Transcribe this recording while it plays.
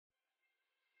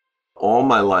all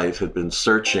my life had been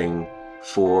searching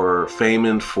for fame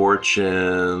and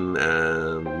fortune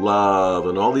and love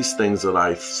and all these things that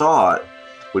I thought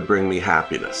would bring me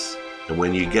happiness. And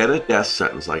when you get a death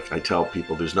sentence, like I tell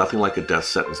people, there's nothing like a death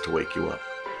sentence to wake you up.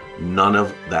 None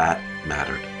of that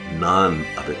mattered. None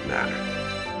of it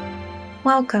mattered.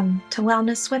 Welcome to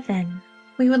Wellness Within.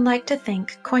 We would like to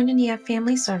thank Koinonia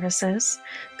Family Services,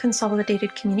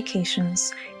 Consolidated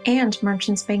Communications, and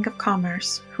Merchants Bank of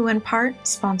Commerce, who in part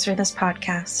sponsor this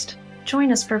podcast.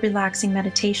 Join us for relaxing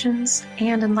meditations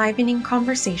and enlivening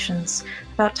conversations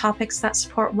about topics that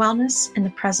support wellness in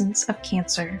the presence of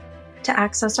cancer. To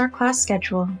access our class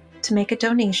schedule, to make a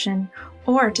donation,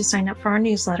 or to sign up for our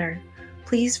newsletter,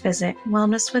 please visit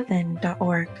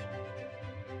wellnesswithin.org.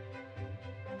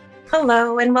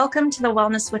 Hello, and welcome to the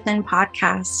Wellness Within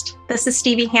podcast. This is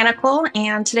Stevie Hanacol,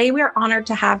 and today we are honored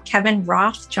to have Kevin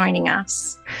Roth joining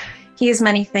us. He is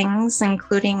many things,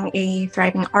 including a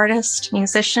thriving artist,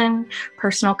 musician,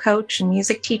 personal coach, and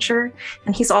music teacher,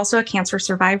 and he's also a cancer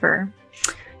survivor.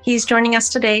 He's joining us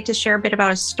today to share a bit about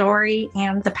his story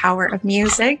and the power of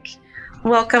music.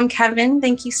 Welcome, Kevin.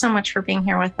 Thank you so much for being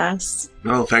here with us.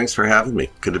 Oh, thanks for having me.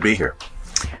 Good to be here.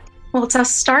 Well, to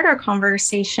start our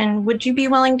conversation, would you be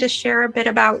willing to share a bit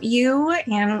about you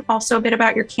and also a bit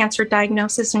about your cancer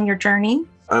diagnosis and your journey?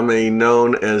 I'm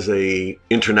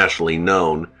internationally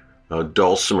known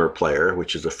dulcimer player,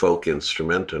 which is a folk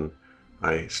instrument, and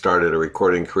I started a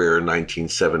recording career in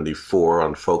 1974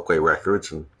 on Folkway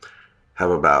Records and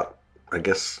have about,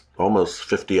 almost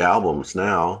 50 albums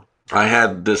now. I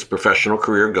had this professional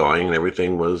career going and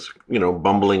everything was,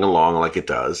 bumbling along like it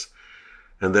does.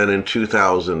 And then in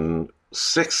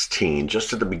 2016,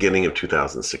 just at the beginning of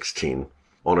 2016,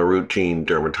 on a routine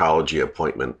dermatology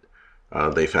appointment,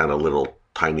 they found a little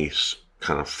tiny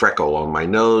kind of freckle on my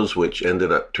nose, which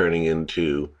ended up turning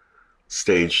into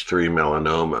stage 3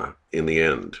 melanoma in the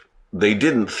end. They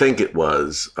didn't think it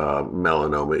was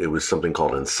melanoma. It was something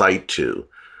called in situ.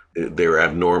 They're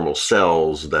abnormal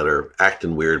cells that are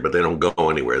acting weird, but they don't go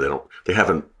anywhere. They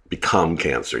haven't become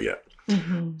cancer yet.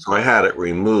 Mm-hmm. So I had it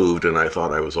removed, and I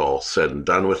thought I was all said and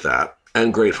done with that.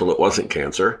 And grateful it wasn't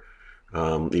cancer,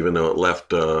 even though it left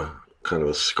kind of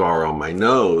a scar on my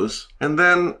nose. And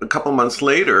then a couple months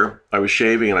later, I was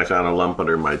shaving and I found a lump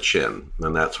under my chin.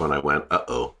 And that's when I went,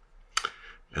 uh-oh.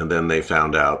 And then they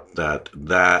found out that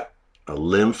a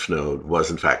lymph node was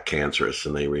in fact cancerous,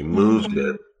 and they removed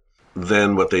it.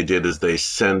 Then what they did is they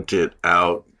sent it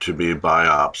out to be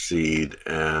biopsied,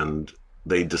 and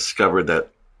they discovered that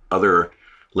other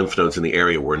lymph nodes in the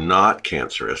area were not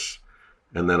cancerous.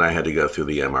 And then I had to go through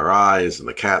the MRIs and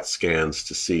the CAT scans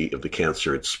to see if the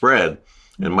cancer had spread.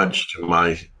 And much to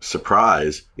my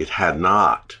surprise, it had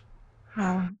not.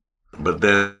 Wow. But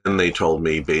then they told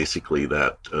me basically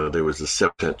that there was a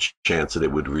 7% chance that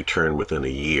it would return within a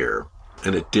year.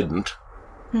 And it didn't.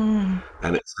 And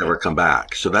it's never come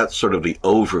back. So that's sort of the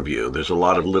overview. There's a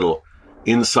lot of little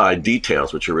inside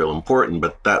details which are real important,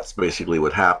 but that's basically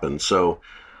what happened. So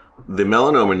the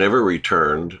melanoma never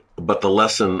returned, but the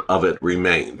lesson of it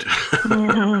remained.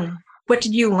 What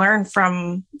did you learn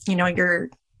from, your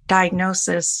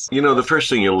diagnosis? The first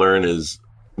thing you learn is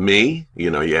me.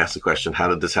 You ask the question, how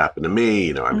did this happen to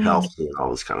me? I'm healthy and all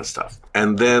this kind of stuff.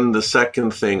 And then the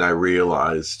second thing I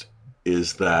realized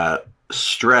is that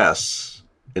stress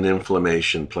and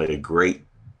inflammation play a great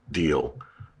deal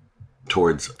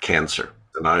towards cancer.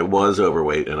 And I was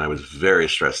overweight and I was very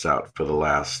stressed out for the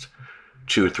last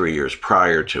 2 or 3 years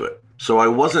prior to it. So I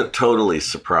wasn't totally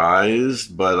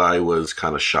surprised, but I was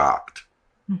kind of shocked.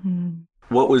 Mm-hmm.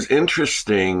 What was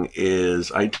interesting is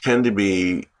I tend to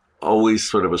be always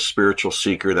sort of a spiritual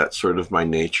seeker. That's sort of my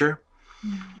nature.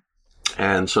 Mm-hmm.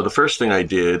 And so the first thing I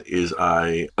did is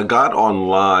I got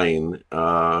online.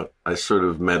 I sort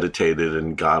of meditated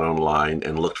and got online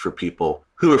and looked for people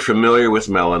who were familiar with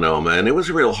melanoma. And it was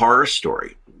a real horror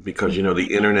story because,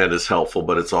 the internet is helpful,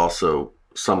 but it's also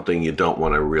something you don't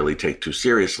want to really take too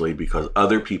seriously because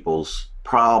other people's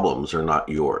problems are not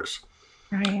yours.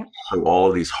 Right. So all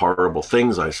of these horrible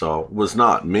things I saw was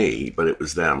not me, but it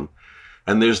was them.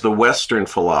 And there's the Western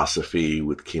philosophy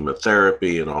with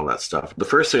chemotherapy and all that stuff. The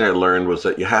first thing I learned was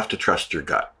that you have to trust your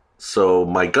gut. So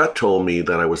my gut told me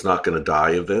that I was not going to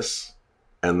die of this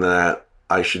and that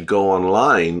I should go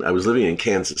online. I was living in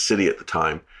Kansas City at the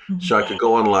time, so I could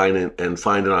go online and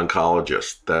find an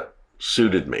oncologist that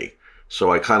suited me.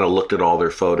 So I kind of looked at all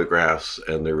their photographs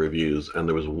and their reviews, and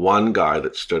there was one guy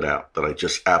that stood out that I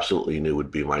just absolutely knew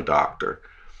would be my doctor.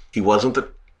 He wasn't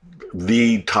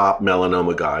the top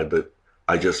melanoma guy, but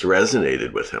I just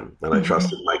resonated with him and I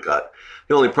trusted my gut.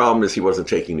 The only problem is he wasn't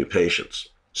taking new patients.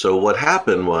 So what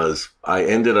happened was I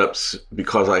ended up,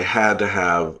 because I had to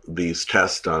have these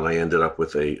tests done, I ended up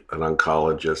with an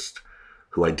oncologist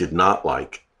who I did not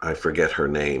like. I forget her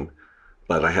name,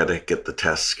 but I had to get the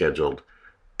test scheduled.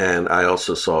 And I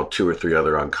also saw 2 or 3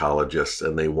 other oncologists,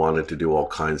 and they wanted to do all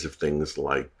kinds of things,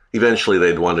 like eventually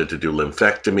they'd wanted to do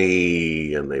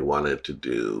lymphdectomy, and they wanted to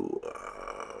do,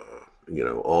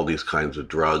 all these kinds of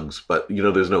drugs. But,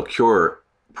 there's no cure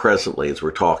presently, as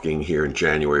we're talking here in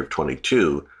January of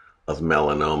 22, of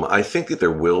melanoma. I think that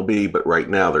there will be, but right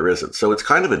now there isn't. So it's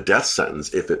kind of a death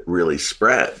sentence if it really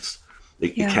spreads.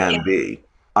 It can be.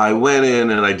 I went in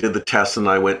and I did the test, and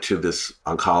I went to this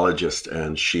oncologist,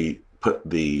 and she put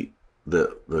the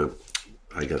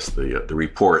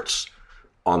reports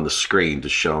on the screen to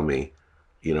show me,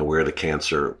 where the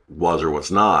cancer was or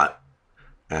was not.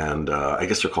 And I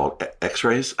guess they're called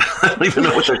X-rays. I don't even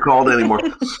know what they're called anymore.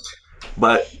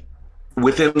 But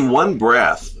within one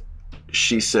breath,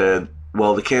 she said,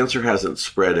 well, the cancer hasn't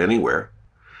spread anywhere,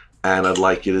 and I'd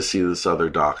like you to see this other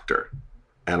doctor.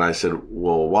 And I said,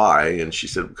 well, why? And she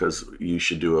said, because you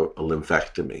should do a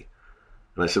lymphectomy.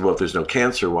 And I said, well, if there's no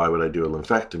cancer, why would I do a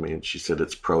lymphectomy? And she said,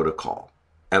 it's protocol.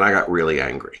 And I got really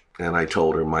angry. And I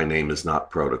told her, my name is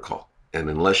not protocol. And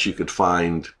unless you could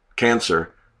find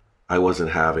cancer, I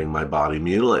wasn't having my body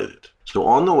mutilated. So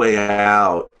on the way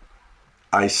out,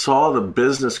 I saw the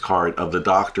business card of the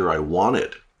doctor I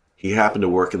wanted. He happened to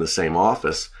work in the same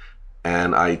office.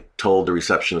 And I told the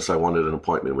receptionist I wanted an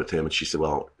appointment with him. And she said,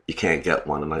 well, you can't get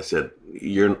one. And I said,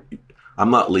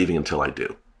 I'm not leaving until I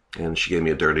do. And she gave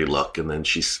me a dirty look. And then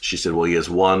she said, well, he has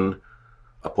one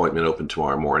appointment open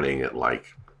tomorrow morning at like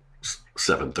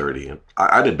 7:30. And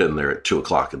I'd have been there at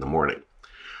 2:00 in the morning.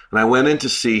 And I went in to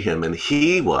see him, and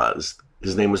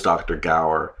his name was Dr.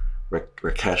 Gower,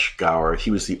 Rakesh Gower.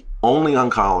 He was the only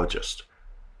oncologist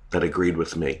that agreed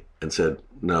with me and said,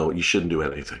 no, you shouldn't do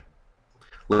anything.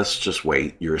 Let's just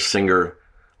wait. You're a singer.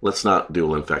 Let's not do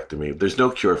a lymphectomy. There's no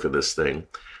cure for this thing.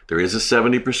 There is a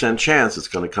 70% chance it's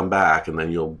going to come back, and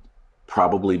then you'll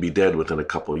probably be dead within a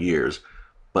couple of years.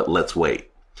 But let's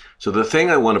wait. So the thing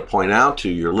I want to point out to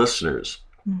your listeners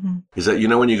is that,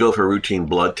 when you go for a routine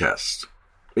blood test,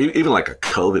 even like a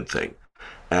COVID thing,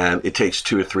 and it takes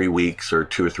 2 or 3 weeks or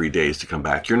 2 or 3 days to come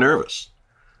back, you're nervous.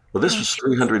 Well, this was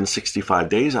 365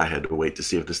 days I had to wait to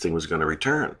see if this thing was going to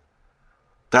return.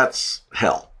 That's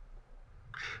hell,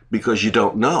 because you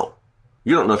don't know.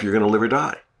 You don't know if you're going to live or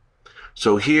die.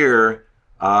 So here,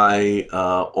 I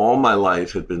all my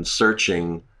life had been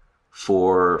searching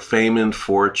for fame and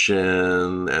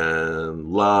fortune and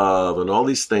love and all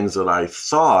these things that I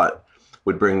thought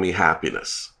would bring me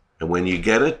happiness. And when you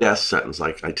get a death sentence,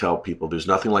 like I tell people, there's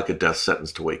nothing like a death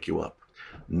sentence to wake you up.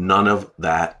 None of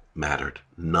that mattered.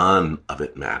 None of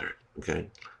it mattered. Okay.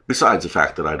 Besides the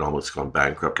fact that I'd almost gone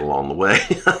bankrupt along the way.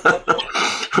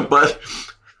 But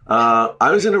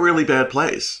I was in a really bad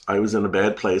place.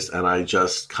 And I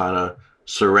just kind of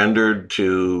surrendered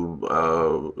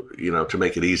to, to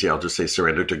make it easy, I'll just say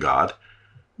surrendered to God.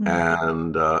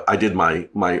 And I did my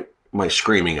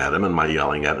screaming at him and my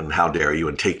yelling at him, and how dare you,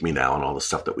 and take me now, and all the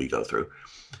stuff that we go through.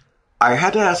 I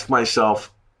had to ask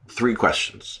myself 3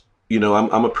 questions.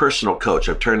 I'm a personal coach.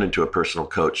 I've turned into a personal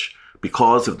coach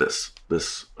because of this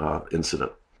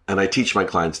incident. And I teach my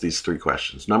clients these 3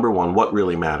 questions. Number 1, what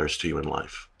really matters to you in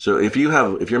life? So if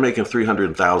you're making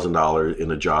 $300,000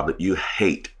 in a job that you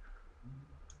hate,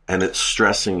 and it's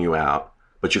stressing you out,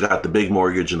 but you got the big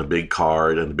mortgage and the big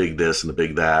car and the big this and the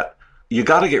big that, you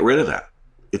got to get rid of that.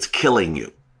 It's killing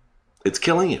you. It's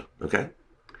killing you, okay?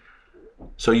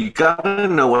 So you got to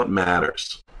know what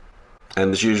matters.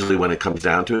 And it's usually, when it comes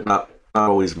down to it, not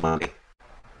always money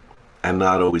and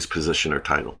not always position or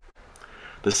title.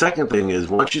 The second thing is,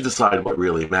 once you decide what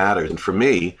really matters, and for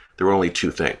me, there were only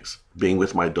 2 things: being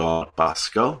with my dog,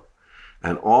 Bosco,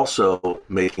 and also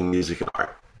making music and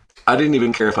art. I didn't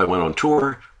even care if I went on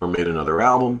tour or made another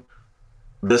album.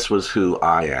 This was who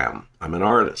I am. I'm an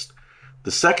artist.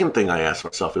 The second thing I asked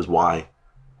myself is why?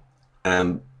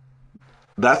 And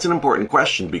that's an important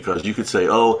question, because you could say,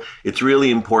 oh, it's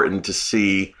really important to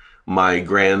see my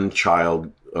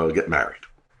grandchild get married.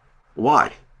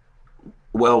 Why?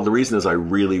 Well, the reason is I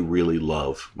really, really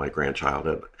love my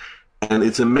grandchild. And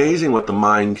it's amazing what the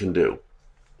mind can do.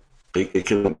 It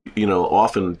can,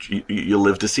 often you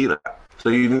live to see that. So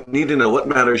you need to know what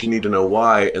matters, you need to know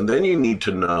why, and then you need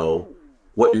to know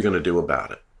what you're going to do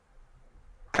about it.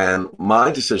 And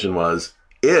my decision was,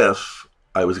 if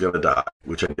I was going to die,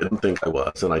 which I didn't think I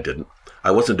was, and I didn't, I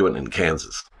wasn't doing it in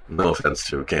Kansas. No offense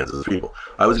to Kansas people.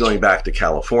 I was going back to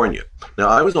California. Now,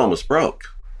 I was almost broke.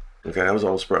 Okay, I was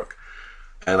almost broke.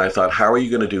 And I thought, how are you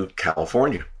going to do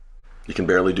California? You can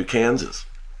barely do Kansas.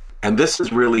 And this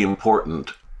is really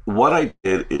important. What I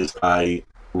did is I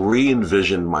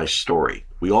re-envisioned my story.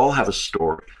 We all have a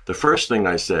story. The first thing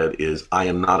I said is, I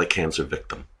am not a cancer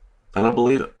victim. I don't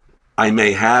believe it. I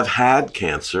may have had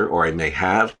cancer or I may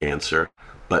have cancer,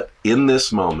 but in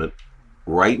this moment,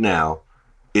 right now,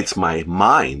 it's my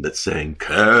mind that's saying,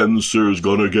 cancer's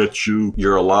gonna get you.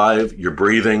 You're alive, you're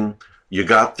breathing, you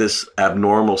got this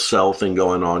abnormal cell thing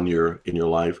going on in your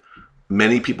life.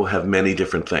 Many people have many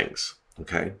different things,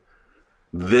 okay?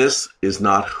 This is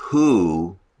not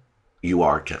who you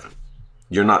are, Kevin.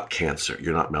 You're not cancer,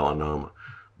 you're not melanoma,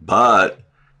 but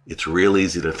it's real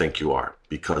easy to think you are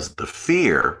because the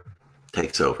fear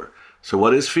takes over. So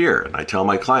what is fear? And I tell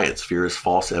my clients, fear is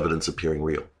false evidence appearing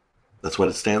real. That's what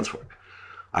it stands for.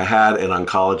 I had an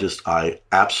oncologist I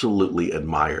absolutely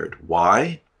admired.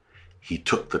 Why? He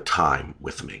took the time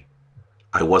with me.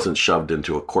 I wasn't shoved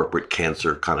into a corporate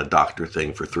cancer kind of doctor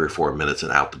thing for 3 or 4 minutes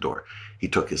and out the door. He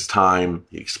took his time.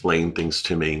 He explained things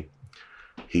to me.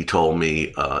 He told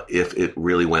me if it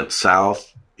really went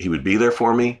south, he would be there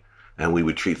for me and we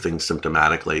would treat things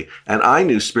symptomatically. And I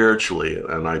knew spiritually,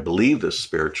 and I believe this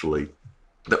spiritually,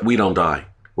 that we don't die.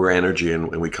 We're energy and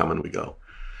we come and we go.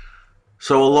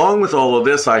 So along with all of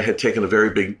this, I had taken a very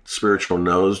big spiritual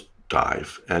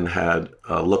nosedive and had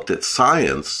looked at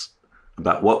science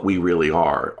about what we really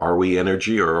are. Are we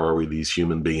energy or are we these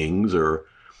human beings? And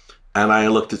I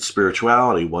looked at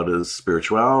spirituality. What does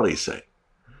spirituality say?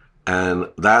 And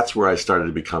that's where I started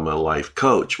to become a life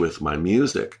coach with my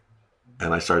music.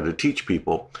 And I started to teach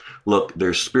people, look,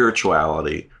 there's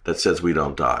spirituality that says we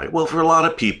don't die. Well, for a lot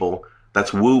of people,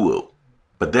 that's woo-woo.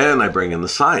 But then I bring in the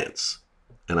science.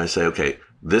 And I say, okay,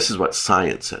 this is what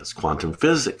science says. Quantum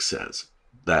physics says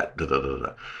that,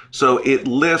 da-da-da-da. So it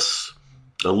lifts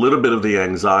a little bit of the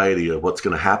anxiety of what's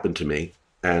going to happen to me,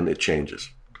 and it changes.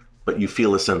 But you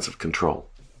feel a sense of control.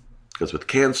 Because with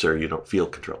cancer, you don't feel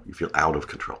control. You feel out of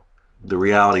control. The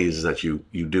reality is that you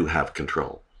do have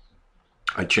control.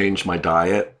 I changed my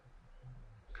diet.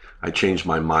 I changed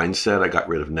my mindset. I got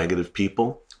rid of negative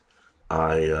people.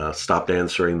 I stopped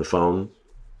answering the phone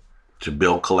to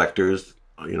bill collectors.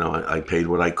 You know, I paid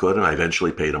what I could, and I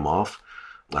eventually paid them off.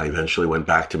 I eventually went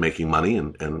back to making money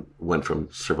and went from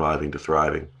surviving to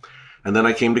thriving. And then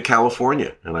I came to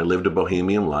California, and I lived a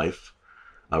bohemian life.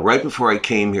 Right before I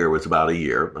came here was about a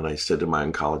year, and I said to my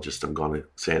oncologist, I'm going to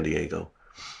San Diego.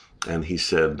 And he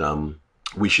said,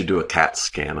 we should do a CAT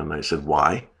scan. And I said,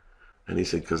 why? And he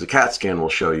said, because a CAT scan will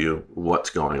show you what's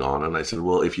going on. And I said,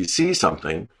 well, if you see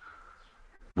something,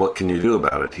 what can you do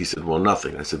about it? He said, well,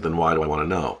 nothing. I said, then why do I want to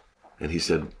know? And he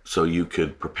said, so you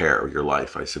could prepare your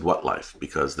life. I said, what life?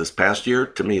 Because this past year,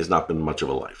 to me, has not been much of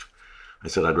a life. I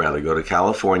said, I'd rather go to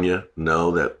California,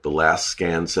 know that the last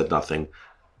scan said nothing.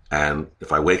 And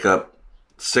if I wake up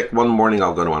sick one morning,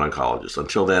 I'll go to an oncologist.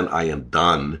 Until then, I am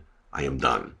done. I am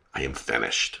done. I am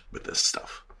finished with this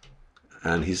stuff.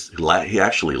 And he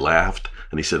actually laughed.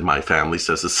 And he said, my family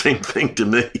says the same thing to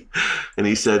me. And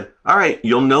he said, all right,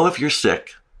 you'll know if you're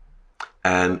sick.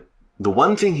 And the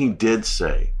one thing he did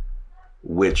say,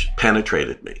 which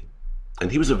penetrated me,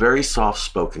 and he was a very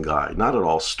soft-spoken guy, not at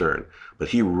all stern,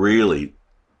 but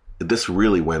this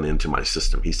really went into my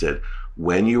system. He said,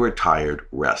 when you are tired,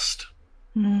 rest.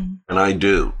 And I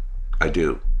do.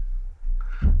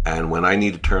 And when I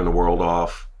need to turn the world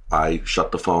off, I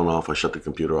shut the phone off, I shut the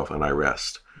computer off, and I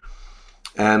rest.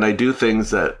 And I do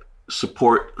things that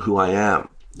support who I am.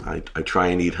 I try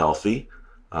and eat healthy.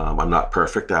 I'm not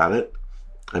perfect at it.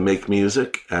 I make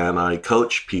music, and I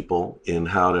coach people in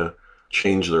how to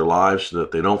change their lives so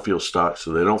that they don't feel stuck,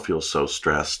 so they don't feel so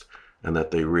stressed, and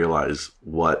that they realize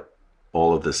what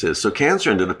all of this is. So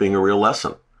cancer ended up being a real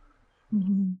lesson.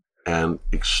 Mm-hmm. And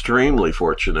extremely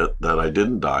fortunate that I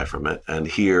didn't die from it, and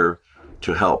here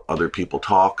to help other people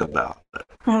talk about it.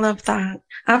 I love that.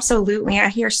 Absolutely. I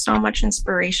hear so much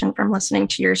inspiration from listening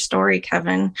to your story,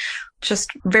 Kevin. Just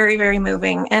very, very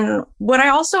moving. And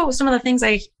some of the things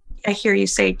I hear you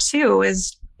say too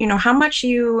is, how much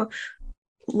you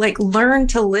learn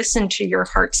to listen to your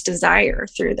heart's desire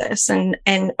through this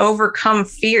and overcome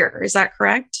fear. Is that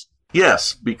correct?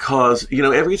 Yes, because,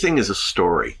 everything is a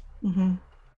story. Mm-hmm.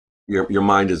 Your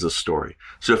mind is a story.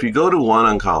 So if you go to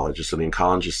one oncologist and the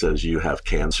oncologist says you have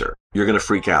cancer, you're going to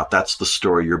freak out. That's the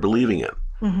story you're believing in.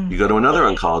 Mm-hmm. You go to another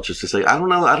oncologist to say, I don't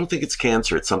know, I don't think it's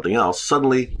cancer, it's something else.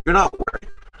 Suddenly, you're not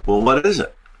worried. Well, what is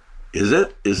it? Is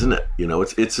it? Isn't it?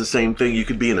 It's the same thing. You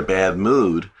could be in a bad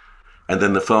mood, and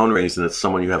then the phone rings, and it's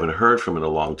someone you haven't heard from in a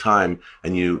long time,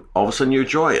 and all of a sudden you're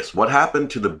joyous. What happened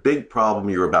to the big problem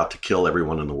you're about to kill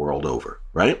everyone in the world over,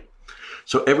 right?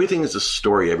 So everything is a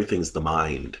story. Everything's the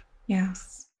mind.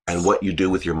 Yes. And what you do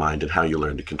with your mind and how you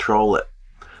learn to control it.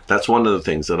 That's one of the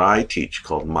things that I teach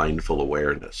called mindful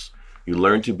awareness. You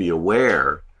learn to be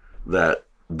aware that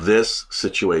this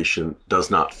situation does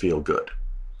not feel good.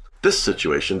 This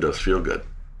situation does feel good.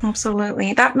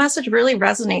 Absolutely. That message really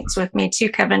resonates with me too,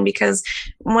 Kevin, because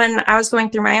when I was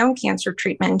going through my own cancer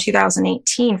treatment in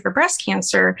 2018 for breast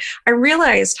cancer, I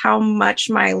realized how much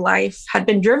my life had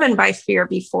been driven by fear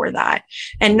before that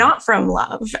and not from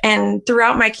love. And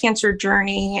throughout my cancer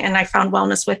journey, and I found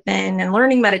wellness within and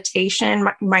learning meditation,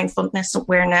 mindfulness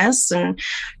awareness, and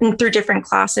through different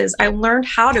classes, I learned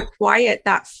how to quiet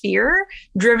that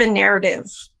fear-driven narrative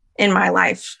in my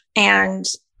life. And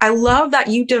I love that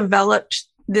you developed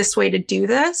this way to do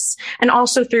this, and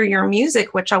also through your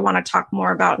music, which I want to talk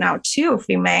more about now too, if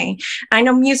you may. I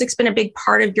know music's been a big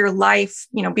part of your life,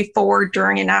 before,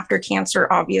 during, and after cancer,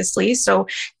 obviously. So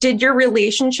did your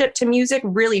relationship to music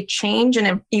really change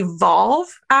and evolve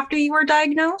after you were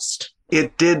diagnosed?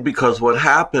 It did, because what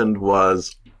happened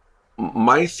was,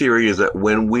 my theory is that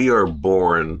when we are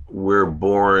born, we're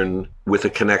born with a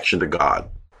connection to God.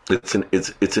 It's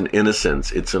an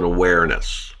innocence. It's an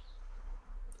awareness.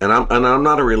 And I'm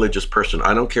not a religious person.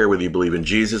 I don't care whether you believe in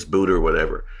Jesus, Buddha, or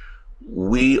whatever.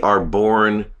 We are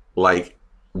born like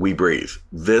we breathe.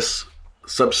 This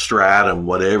substratum,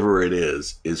 whatever it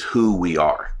is who we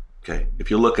are. Okay.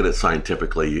 If you look at it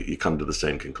scientifically, you come to the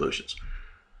same conclusions.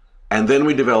 And then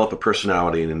we develop a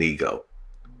personality and an ego.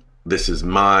 This is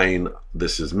mine.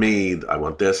 This is me. I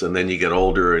want this. And then you get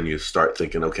older and you start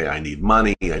thinking, okay, I need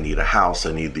money. I need a house.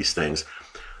 I need these things.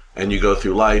 And you go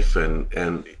through life,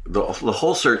 and the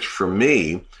whole search for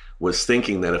me was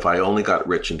thinking that if I only got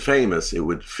rich and famous, it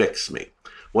would fix me.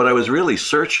 What I was really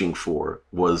searching for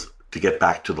was to get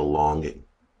back to the longing.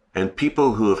 And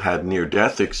people who have had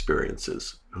near-death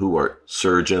experiences, who are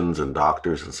surgeons and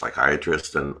doctors and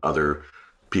psychiatrists and other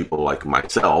people like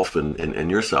myself and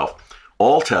yourself,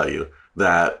 all tell you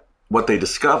that what they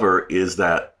discover is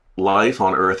that life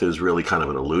on Earth is really kind of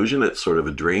an illusion. It's sort of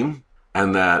a dream.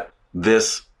 And that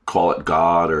this, call it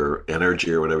God or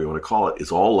energy or whatever you want to call it,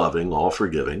 is all loving, all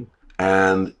forgiving,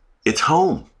 and it's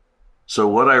home. So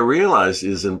what I realized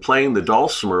is, in playing the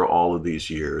dulcimer all of these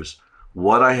years,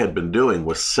 what I had been doing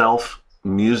was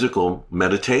self-musical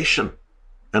meditation,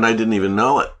 and I didn't even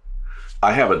know it.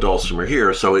 I have a dulcimer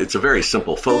here, so it's a very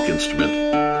simple folk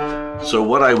instrument. So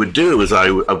what I would do is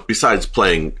besides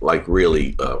playing like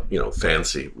really,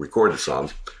 fancy recorded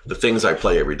songs, the things I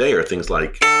play every day are things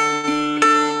like...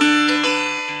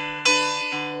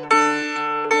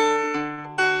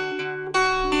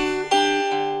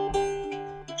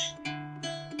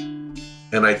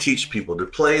 And I teach people to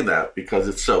play that because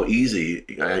it's so easy.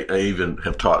 I even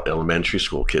have taught elementary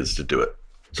school kids to do it.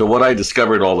 So what I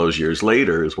discovered all those years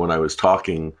later is, when I was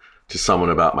talking to someone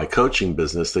about my coaching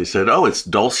business, they said, oh, it's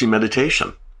Dulce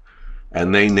meditation.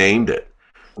 And they named it.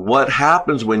 What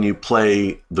happens when you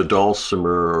play the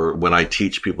dulcimer, or when I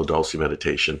teach people Dulce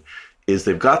meditation, is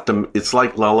they've got them, it's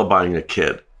like lullabying a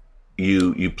kid.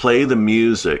 You play the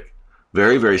music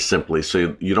very, very simply,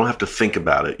 so you don't have to think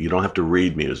about it. You don't have to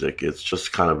read music. It's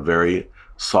just kind of very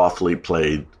softly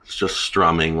played. It's just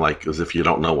strumming, like as if you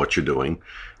don't know what you're doing.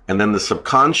 And then the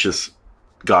subconscious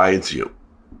guides you.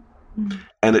 Mm-hmm.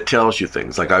 And it tells you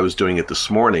things. Like I was doing it this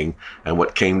morning, and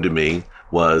what came to me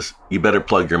was, you better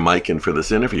plug your mic in for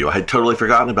this interview. I had totally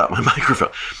forgotten about my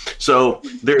microphone. So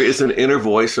there is an inner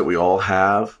voice that we all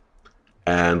have,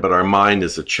 but our mind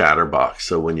is a chatterbox.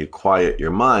 So when you quiet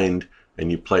your mind and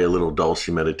you play a little Dulce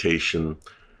meditation,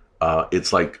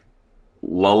 it's like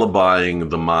lullabying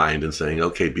the mind and saying,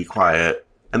 okay, be quiet.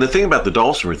 And the thing about the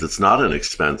dulcimer is, it's not an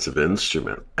expensive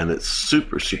instrument, and it's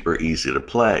super, super easy to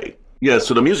play. Yeah,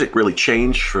 so the music really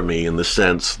changed for me in the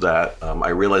sense that I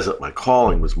realized that my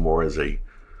calling was more as a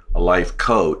life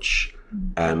coach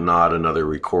and not another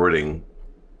recording.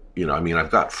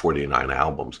 I've got 49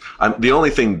 albums. The only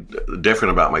thing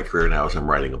different about my career now is I'm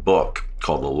writing a book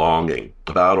called The Longing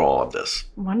about all of this.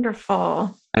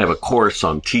 Wonderful. I have a course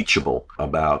on Teachable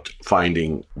about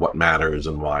finding what matters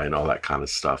and why and all that kind of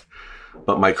stuff.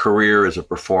 But my career as a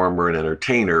performer and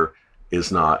entertainer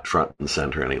is not front and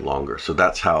center any longer. So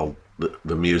that's how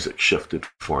the music shifted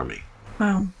for me.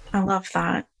 Wow. I love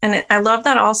that. And I love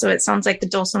that also. It sounds like the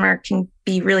dulcimer can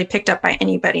be really picked up by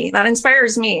anybody. That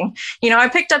inspires me. I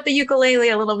picked up the ukulele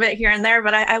a little bit here and there,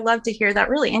 but I love to hear that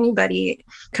really anybody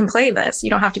can play this. You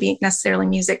don't have to be necessarily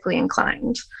musically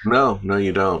inclined. No,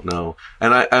 you don't. No.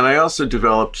 And I also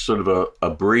developed sort of a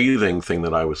breathing thing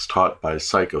that I was taught by a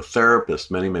psychotherapist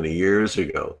many, many years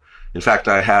ago. In fact,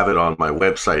 I have it on my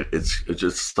website. It's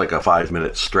just like a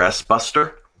 5-minute stress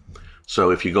buster.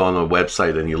 So if you go on the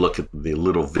website and you look at the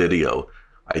little video,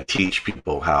 I teach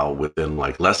people how within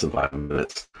like less than 5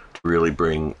 minutes really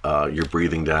bring your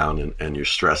breathing down and your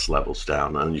stress levels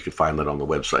down. And you can find that on the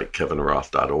website,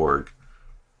 kevinroth.org.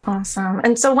 Awesome.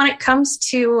 And so when it comes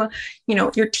to,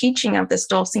 your teaching of this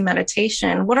Dulce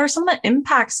meditation, what are some of the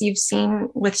impacts you've seen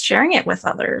with sharing it with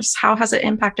others? How has it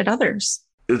impacted others?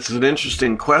 It's an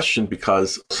interesting question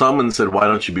because someone said, why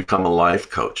don't you become a life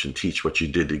coach and teach what you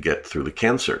did to get through the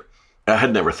cancer? I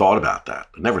had never thought about that.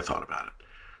 I never thought about it.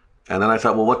 And then I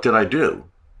thought, well, what did I do?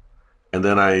 And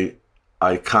then I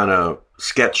kind of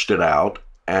sketched it out.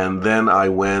 And then I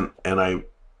went and I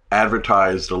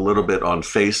advertised a little bit on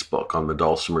Facebook on the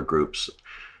Dulcimer groups.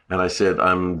 And I said,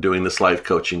 I'm doing this life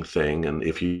coaching thing. And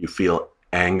if you feel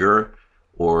anger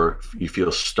or you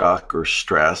feel stuck or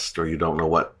stressed or you don't know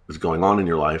what is going on in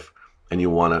your life and you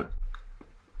want to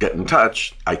get in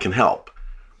touch, I can help.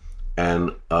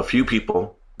 And a few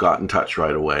people got in touch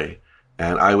right away.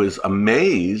 And I was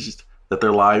amazed that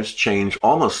their lives changed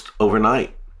almost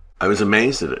overnight. I was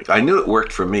amazed at it. I knew it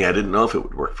worked for me. I didn't know if it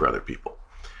would work for other people.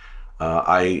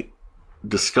 I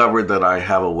discovered that I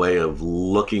have a way of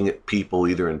looking at people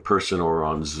either in person or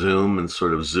on Zoom and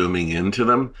sort of zooming into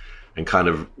them and kind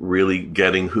of really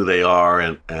getting who they are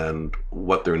and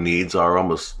what their needs are,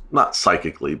 almost not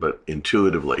psychically, but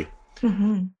intuitively.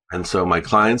 Mm-hmm. And so my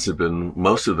clients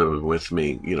most of them have been with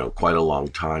me, quite a long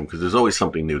time because there's always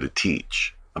something new to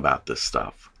teach about this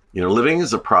stuff. Living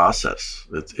is a process.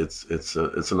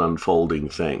 It's an unfolding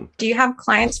thing. Do you have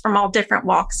clients from all different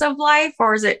walks of life,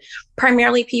 or is it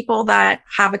primarily people that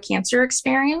have a cancer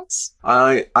experience?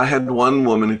 I had one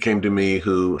woman who came to me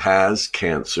who has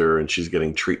cancer and she's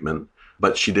getting treatment,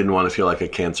 but she didn't want to feel like a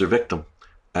cancer victim.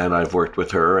 And I've worked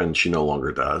with her and she no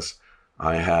longer does.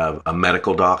 I have a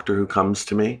medical doctor who comes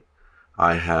to me.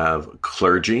 I have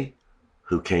clergy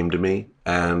who came to me,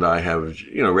 and I have,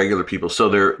 regular people. So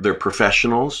they're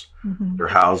professionals, mm-hmm. They're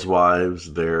housewives,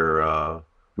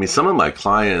 some of my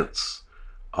clients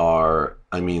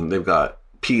they've got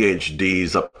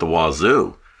PhDs up the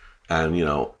wazoo and,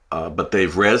 but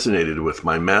they've resonated with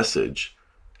my message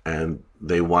and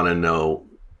they want to know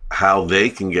how they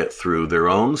can get through their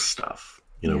own stuff,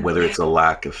 whether it's a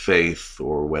lack of faith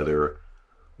or whether,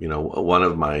 one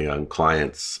of my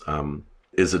clients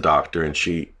is a doctor and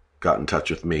she got in touch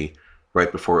with me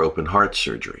right before open heart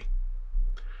surgery.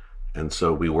 And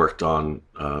so we worked on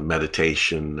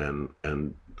meditation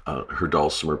and her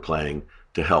dulcimer playing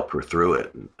to help her through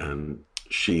it. And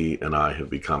she and I have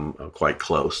become quite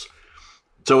close.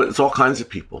 So it's all kinds of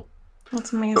people.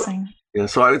 That's amazing.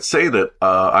 So I would say that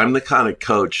I'm the kind of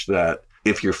coach that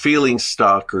if you're feeling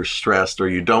stuck or stressed or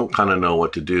you don't kind of know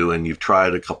what to do and you've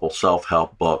tried a couple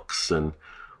self-help books and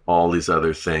all these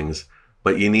other things,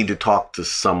 but you need to talk to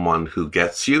someone who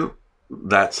gets you,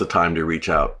 that's the time to reach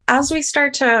out. As we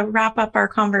start to wrap up our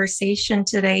conversation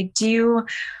today, do you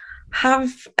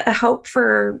have a hope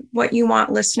for what you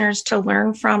want listeners to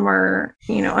learn from or,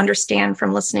 understand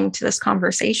from listening to this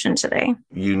conversation today?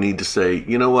 You need to say,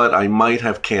 you know what, I might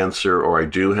have cancer or I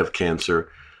do have cancer,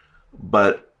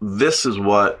 but this is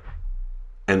what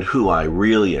and who I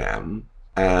really am.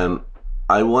 And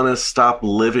I want to stop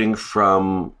living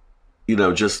from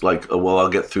just like, well, I'll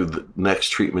get through the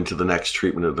next treatment to the next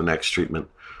treatment or the next treatment,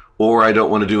 or I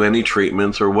don't want to do any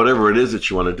treatments or whatever it is that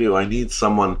you want to do. I need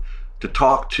someone to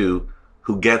talk to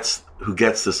who gets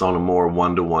this on a more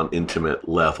one-to-one intimate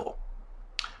level.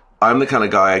 I'm the kind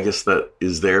of guy, I guess, that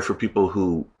is there for people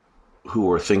who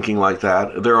are thinking like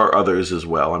that. There are others as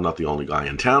well. I'm not the only guy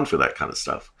in town for that kind of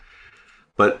stuff.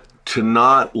 But to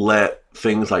not let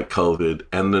things like COVID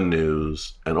and the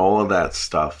news and all of that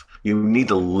stuff, you need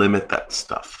to limit that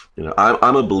stuff.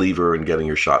 I'm a believer in getting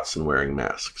your shots and wearing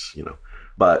masks,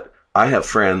 but I have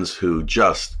friends who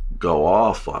just go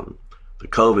off on the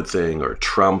COVID thing or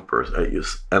Trump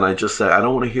and I just say, I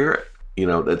don't want to hear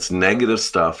it. That's negative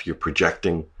stuff you're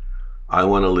projecting. I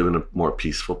want to live in a more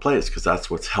peaceful place because that's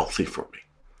what's healthy for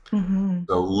me. Mm-hmm.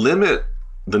 So limit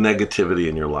the negativity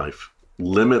in your life,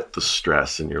 limit the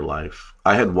stress in your life.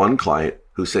 I had one client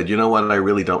who said, you know what, I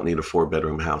really don't need a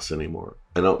 4-bedroom house anymore.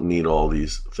 I don't need all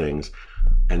these things.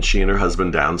 And she and her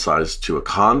husband downsized to a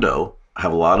condo,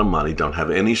 have a lot of money, don't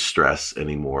have any stress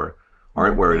anymore,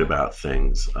 aren't worried about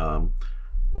things.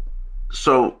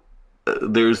 So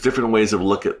there's different ways of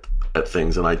look at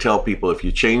things. And I tell people, if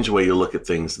you change the way you look at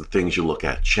things, the things you look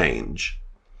at change.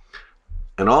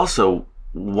 And also,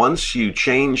 once you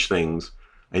change things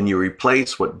and you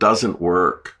replace what doesn't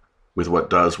work with what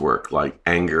does work, like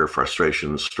anger,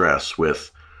 frustration, stress,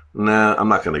 with, nah, I'm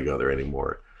not going to go there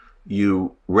anymore.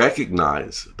 You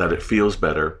recognize that it feels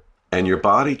better and your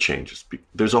body changes.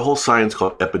 There's a whole science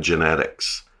called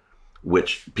epigenetics,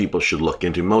 which people should look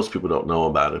into. Most people don't know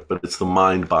about it, but it's the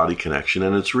mind-body connection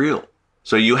and it's real.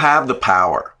 So you have the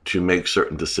power to make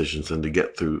certain decisions and to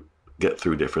get through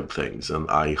different things. And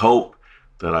I hope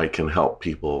that I can help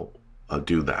people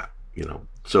do that,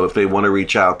 So if they want to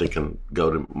reach out, they can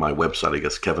go to my website, I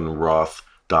guess,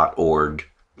 kevinroth.org.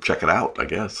 Check it out, I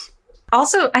guess.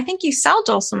 Also, I think you sell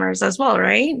dulcimers as well,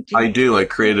 right? I do. I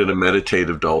created a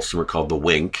meditative dulcimer called the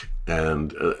Wink,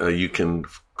 and you can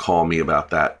call me about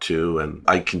that too. And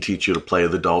I can teach you to play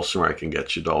the dulcimer. I can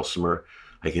get you dulcimer.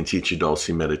 I can teach you dulce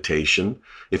meditation.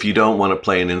 If you don't want to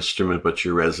play an instrument, but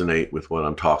you resonate with what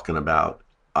I'm talking about,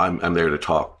 I'm there to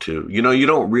talk to. You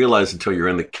don't realize until you're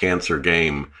in the cancer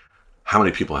game how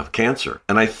many people have cancer.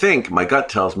 And I think my gut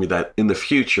tells me that in the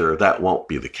future, that won't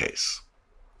be the case.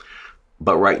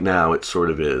 But right now it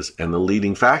sort of is. And the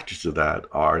leading factors of that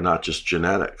are not just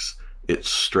genetics. It's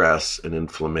stress and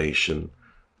inflammation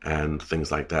and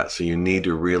things like that. So you need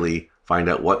to really find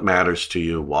out what matters to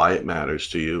you, why it matters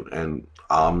to you. And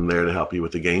I'm there to help you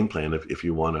with the game plan if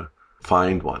you want to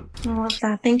find one. I love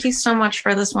that. Thank you so much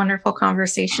for this wonderful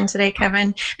conversation today,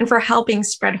 Kevin, and for helping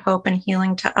spread hope and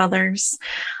healing to others.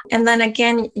 And then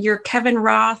again, you're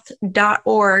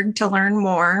kevinroth.org to learn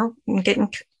more and get in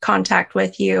contact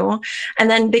with you. And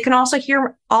then they can also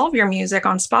hear all of your music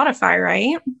on Spotify,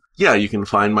 right? Yeah, you can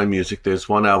find my music. There's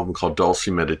one album called Dulce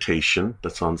Meditation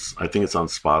that's I think it's on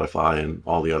Spotify and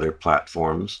all the other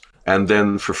platforms. And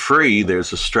then for free,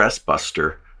 there's a Stress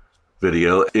Buster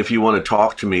video. If you want to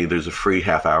talk to me, there's a free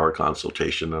half-hour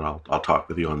consultation, and I'll talk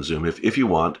with you on Zoom if you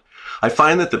want. I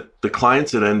find that the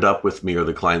clients that end up with me are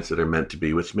the clients that are meant to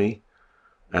be with me,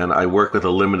 and I work with a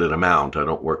limited amount. I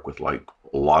don't work with like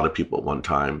a lot of people at one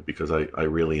time because I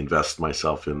really invest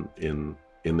myself in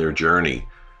their journey.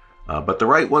 But the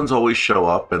right ones always show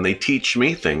up, and they teach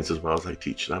me things as well as I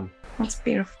teach them. That's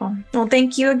beautiful. Well,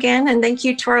 thank you again. And thank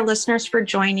you to our listeners for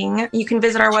joining. You can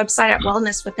visit our website at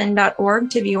wellnesswithin.org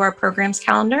to view our programs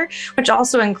calendar, which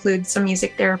also includes some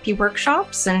music therapy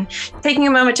workshops. And taking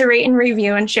a moment to rate and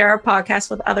review and share our podcast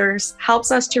with others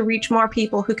helps us to reach more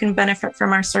people who can benefit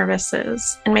from our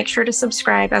services. And make sure to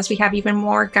subscribe as we have even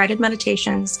more guided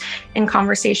meditations and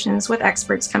conversations with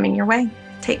experts coming your way.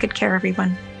 Take good care,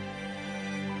 everyone.